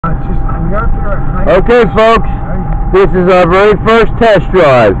on. It's just, we got there at night. Okay, folks, this is our very first test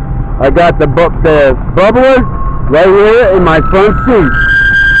drive. I got the bubbler right here in my front seat.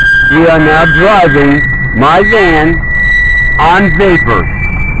 We are now driving my van on vapor.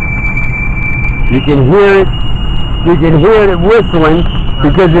 You can hear it. You can hear it whistling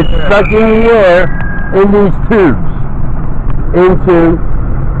because it's sucking the air in these tubes into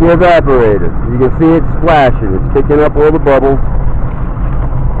the evaporator. You can see it splashing. It's kicking up all the bubbles.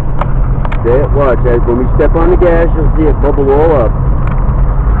 There, watch. When we step on the gas, you'll see it bubble all up.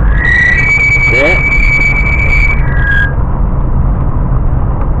 Yeah.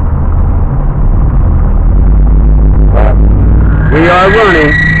 We are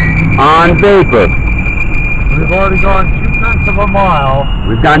running on vapor. We've already gone 2/10 of a mile.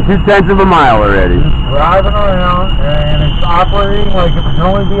 We've gone 2/10 of a mile already. Just driving around, and it's operating like it would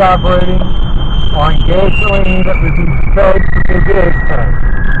normally be operating on gasoline that would be fed from the gas tank.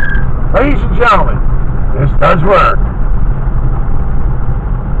 Ladies and gentlemen, this does work.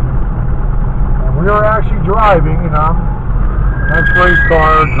 And we are actually driving, and I'm an ex-race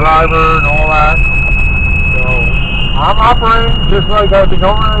car driver and all that. So I'm operating just like I've been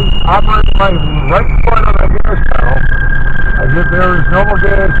operating my right foot on the gas pedal, as if there is no more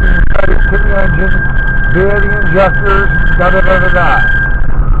gas being fed into the engine via the injectors, da-da-da-da-da.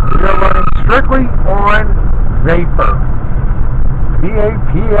 We are running strictly on vapor.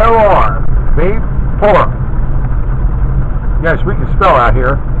 V-A-P-O-R. Vapor. Yes, we can spell out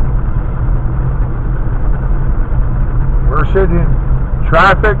here. We're sitting in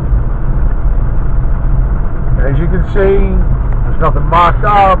traffic. As you can see, there's nothing mocked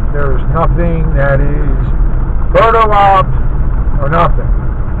up. There's nothing that is photo opped or nothing.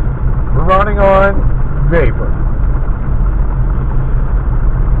 We're running on vapor.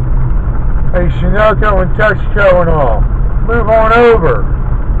 Hey, Sunoco and Texaco and all, move on over.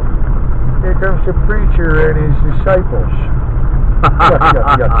 Here comes the preacher and his disciples.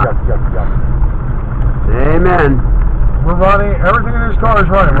 Yuck. Amen. We're running, everything in this car is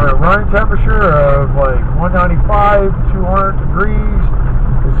running. We're at a running temperature of like 195, 200 degrees.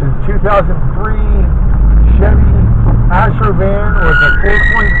 This is a 2003 Chevy Astro van with a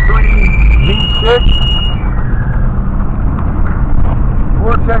 4.3 V6.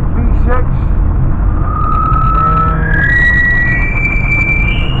 Vortex V6.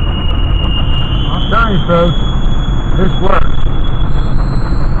 I'm telling you folks, this works.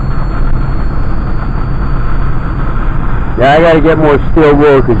 Yeah, I gotta get more steel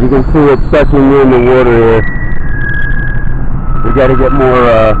wool because you can see it sucking in the water here. We gotta get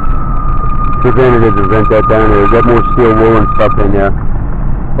more preventative to vent that down there. Get more steel wool and stuff in there.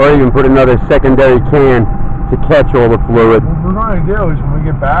 Or even put another secondary can to catch all the fluid. What we're going to do is when we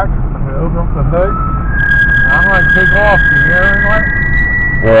get back, I'm going to open up the hood. And I'm going to take off the air inlet.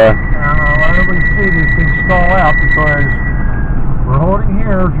 Yeah. And I'm going to let everybody see this thing stall out because we're holding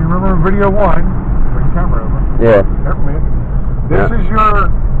here, if you remember in video 1, bring the camera over. Yeah. This is your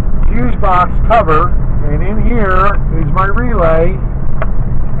fuse box cover, and in here is my relay.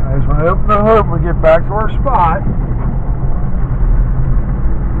 As when I open the hood, we get back to our spot.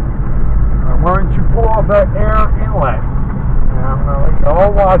 I'm going to pull off that air inlet, and I'm going to let you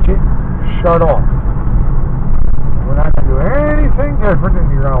all watch it shut off. We're not going to do anything different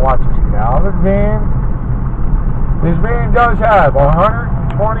than you're going to watch this get out of the van. This van does have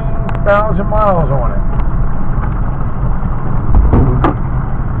 120,000 miles on it.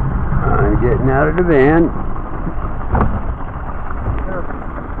 I'm getting out of the van.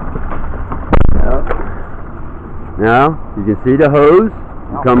 Now, you can see the hose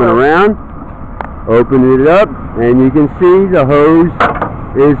coming around. Open it up, and you can see the hose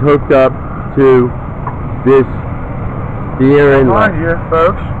is hooked up to the air inlet. Here,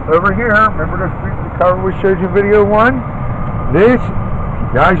 folks, over here, remember the cover we showed you in video 1? This, if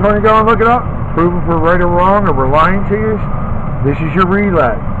you guys want to go and look it up, prove if we're right or wrong, or we're lying to you, this is your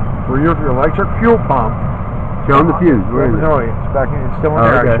relay for your electric fuel pump. Show them the fuse. Where is it? No, it's back in, it's still in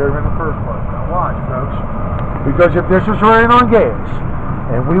there. Okay. I showed them in the first part. Now watch, folks. Because if this was running on gas,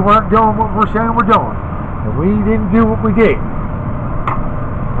 and we weren't doing what we're saying we're doing, and we didn't do what we did,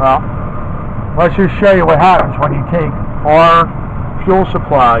 well, let's just show you what happens when you take our fuel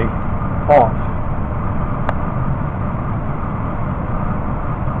supply off.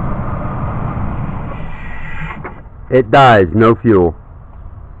 It dies, no fuel.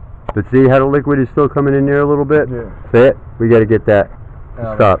 But see how the liquid is still coming in there a little bit? Yeah. See it? We got to get that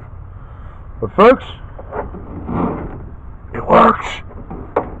to stop. But folks, it works.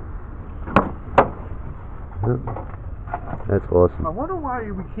 That's awesome. I wonder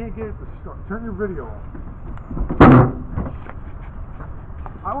why we can't get it to start. Turn your video off.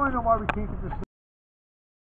 I want to know why we can't get this